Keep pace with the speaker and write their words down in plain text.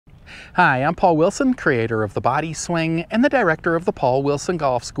Hi, I'm Paul Wilson, creator of The Body Swing and the director of the Paul Wilson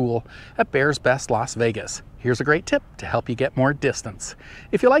Golf School at Bears Best Las Vegas. Here's a great tip to help you get more distance.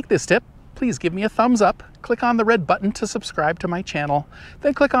 If you like this tip, please give me a thumbs up, click on the red button to subscribe to my channel,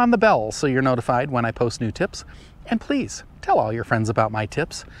 then click on the bell so you're notified when I post new tips, and please tell all your friends about my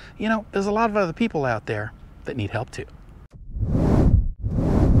tips. You know, there's a lot of other people out there that need help too.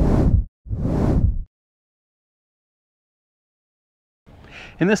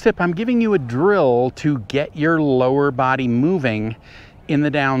 In this tip, I'm giving you a drill to get your lower body moving in the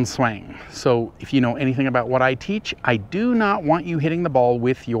downswing. So if you know anything about what I teach, I do not want you hitting the ball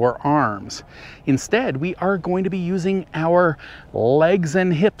with your arms. Instead, we are going to be using our legs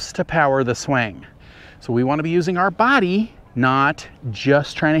and hips to power the swing. So we want to be using our body, not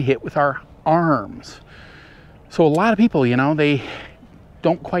just trying to hit with our arms. So a lot of people, you know, they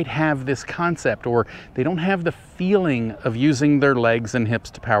don't quite have this concept, or they don't have the feeling of using their legs and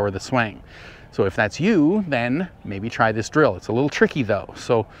hips to power the swing. So if that's you, then maybe try this drill. It's a little tricky though.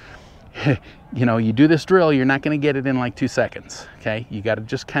 So, you know, you do this drill, you're not going to get it in like 2 seconds. Okay. You got to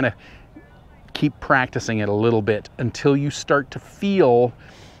just kind of keep practicing it a little bit until you start to feel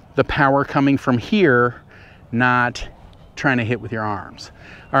the power coming from here, not trying to hit with your arms.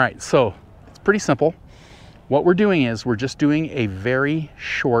 All right. So it's pretty simple. What we're doing is we're just doing a very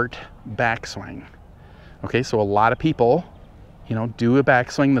short backswing. Okay, so a lot of people, you know, do a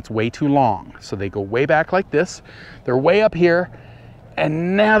backswing that's way too long. So they go way back like this, they're way up here,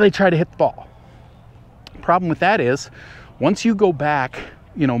 and now they try to hit the ball. Problem with that is, once you go back,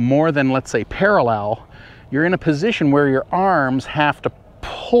 you know, more than, let's say, parallel, you're in a position where your arms have to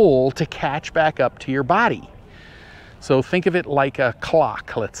pull to catch back up to your body. So think of it like a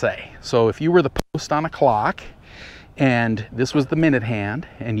clock, let's say. So if you were the post on a clock and this was the minute hand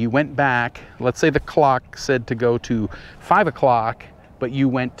and you went back, let's say the clock said to go to 5 o'clock, but you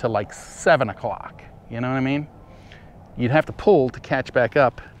went to like 7 o'clock, you know what I mean? You'd have to pull to catch back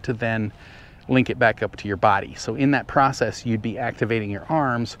up to then link it back up to your body. So in that process, you'd be activating your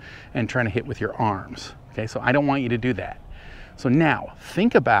arms and trying to hit with your arms. Okay, so I don't want you to do that. So now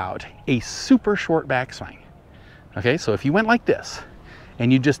think about a super short backswing. Okay, so if you went like this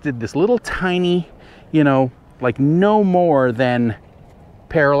and you just did this little tiny, you know, like no more than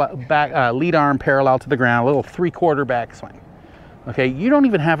parallel back, lead arm parallel to the ground, a little 3/4 backswing. Okay, you don't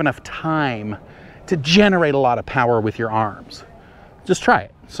even have enough time to generate a lot of power with your arms. Just try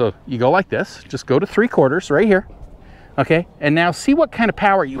it. So you go like this, just go to 3/4 right here. Okay, and now see what kind of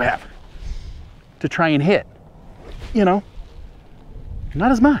power you have to try and hit. You know,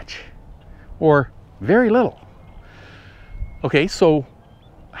 not as much or very little. Okay, so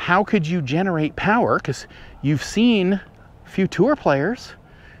how could you generate power? Because you've seen a few tour players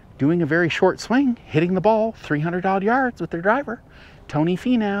doing a very short swing, hitting the ball 300-odd yards with their driver. Tony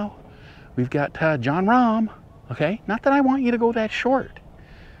Finau, we've got Jon Rahm. Okay, not that I want you to go that short,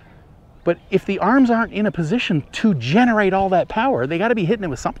 but if the arms aren't in a position to generate all that power, they got to be hitting it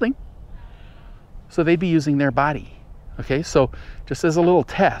with something. So they'd be using their body. Okay, so just as a little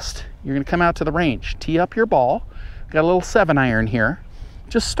test, you're going to come out to the range, tee up your ball. Got a little 7-iron here.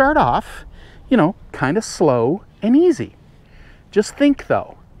 Just start off, you know, kind of slow and easy. Just think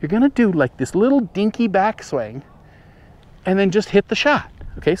though, you're gonna do like this little dinky backswing and then just hit the shot.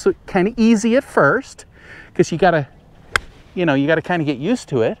 Okay, so kind of easy at first because you gotta, you know, you gotta kind of get used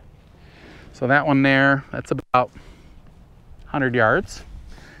to it. So that one there, that's about 100 yards.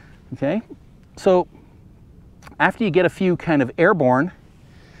 Okay, so after you get a few kind of airborne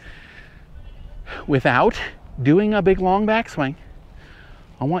without doing a big long backswing,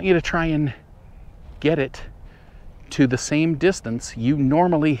 I want you to try and get it to the same distance you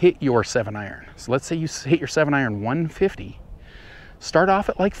normally hit your 7-iron. So let's say you hit your 7-iron 150. Start off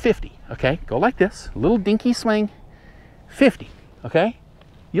at like 50, okay? Go like this, little dinky swing, 50, okay?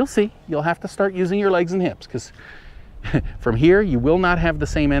 You'll see, you'll have to start using your legs and hips because from here, you will not have the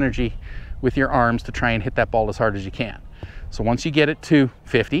same energy with your arms to try and hit that ball as hard as you can. So once you get it to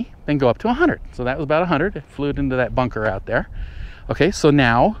 50, then go up to 100. So that was about 100. It flew it into that bunker out there. Okay, so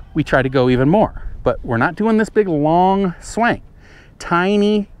now we try to go even more, but we're not doing this big long swing.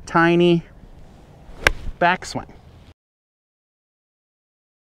 Tiny, tiny backswing.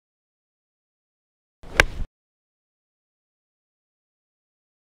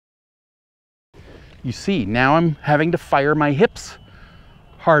 You see, now I'm having to fire my hips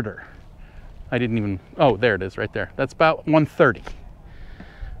harder. I didn't even, oh, there it is right there. That's about 130.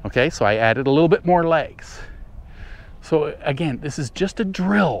 Okay, so I added a little bit more legs. So again, this is just a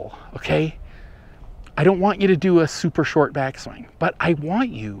drill, okay? I don't want you to do a super short backswing, but I want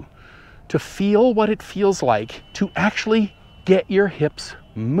you to feel what it feels like to actually get your hips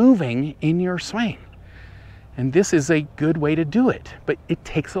moving in your swing. And this is a good way to do it, but it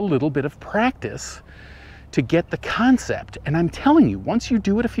takes a little bit of practice to get the concept. And I'm telling you, once you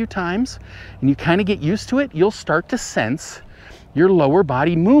do it a few times and you kind of get used to it, you'll start to sense your lower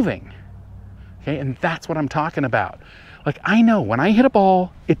body moving. Okay, and that's what I'm talking about. Like, I know when I hit a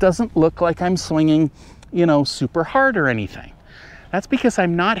ball, it doesn't look like I'm swinging, you know, super hard or anything. That's because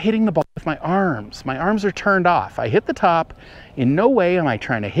I'm not hitting the ball with my arms. My arms are turned off. I hit the top. In no way am I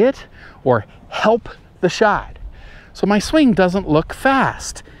trying to hit or help the shot. So my swing doesn't look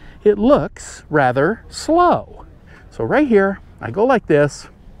fast. It looks rather slow. So right here, I go like this.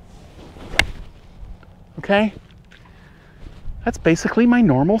 Okay? That's basically my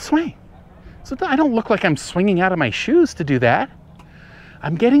normal swing. So I don't look like I'm swinging out of my shoes to do that.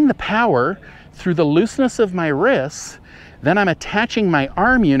 I'm getting the power through the looseness of my wrists. Then I'm attaching my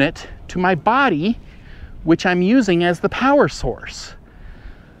arm unit to my body, which I'm using as the power source.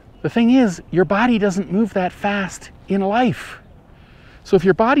 The thing is, your body doesn't move that fast in life. So if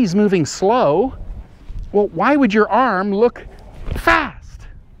your body's moving slow, well, why would your arm look fast?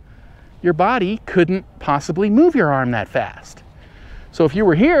 Your body couldn't possibly move your arm that fast. So if you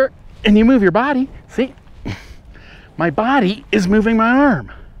were here and you move your body, see, my body is moving my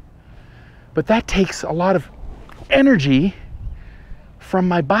arm. But that takes a lot of energy from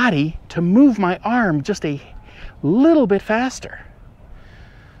my body to move my arm just a little bit faster.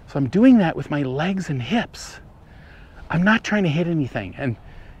 So I'm doing that with my legs and hips. I'm not trying to hit anything. And,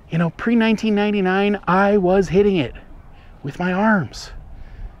 you know, pre-1999, I was hitting it with my arms.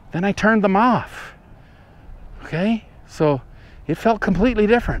 Then I turned them off. Okay? So it felt completely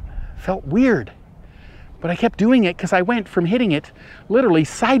different. It felt weird. But I kept doing it because I went from hitting it literally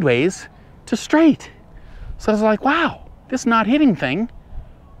sideways to straight. So I was like, wow, this not hitting thing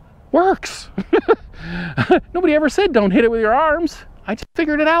works. Nobody ever said don't hit it with your arms. I just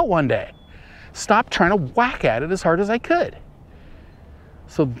figured it out one day. Stopped trying to whack at it as hard as I could.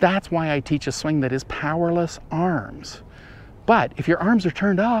 So that's why I teach a swing that is powerless arms. But if your arms are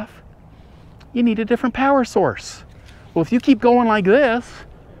turned off, you need a different power source. Well, if you keep going like this,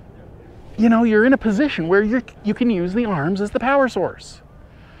 you know, you're in a position where you can use the arms as the power source.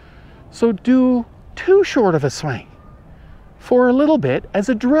 So do too short of a swing for a little bit as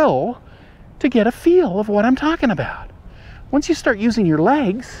a drill to get a feel of what I'm talking about. Once you start using your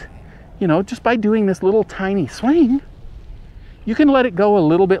legs, you know, just by doing this little tiny swing, you can let it go a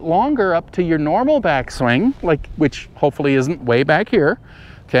little bit longer up to your normal backswing, like, which hopefully isn't way back here,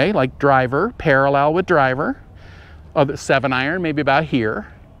 okay, like driver, parallel with driver, of 7-iron, maybe about here.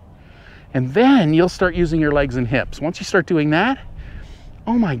 And then you'll start using your legs and hips. Once you start doing that,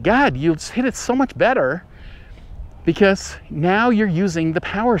 oh my God, you'll hit it so much better because now you're using the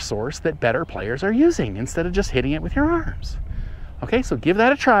power source that better players are using instead of just hitting it with your arms. Okay, so give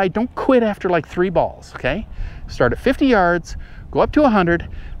that a try. Don't quit after like 3 balls, okay? Start at 50 yards, go up to 100,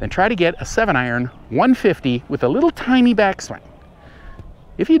 then try to get a 7-iron 150 with a little tiny backswing.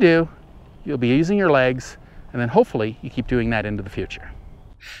 If you do, you'll be using your legs, and then hopefully you keep doing that into the future.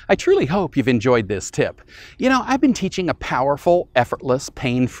 I truly hope you've enjoyed this tip. You know, I've been teaching a powerful, effortless,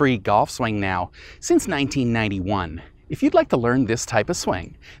 pain-free golf swing now since 1991. If you'd like to learn this type of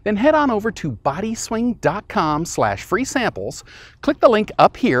swing, then head on over to bodyswing.com/free samples, click the link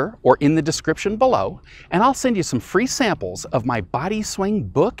up here or in the description below, and I'll send you some free samples of my Body Swing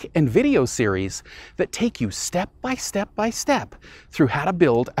book and video series that take you step by step by step through how to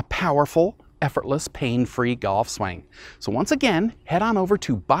build a powerful, effortless, pain-free golf swing. So once again, head on over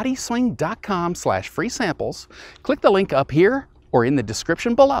to bodyswing.com/free samples, click the link up here or in the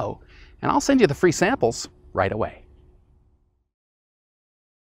description below, and I'll send you the free samples right away.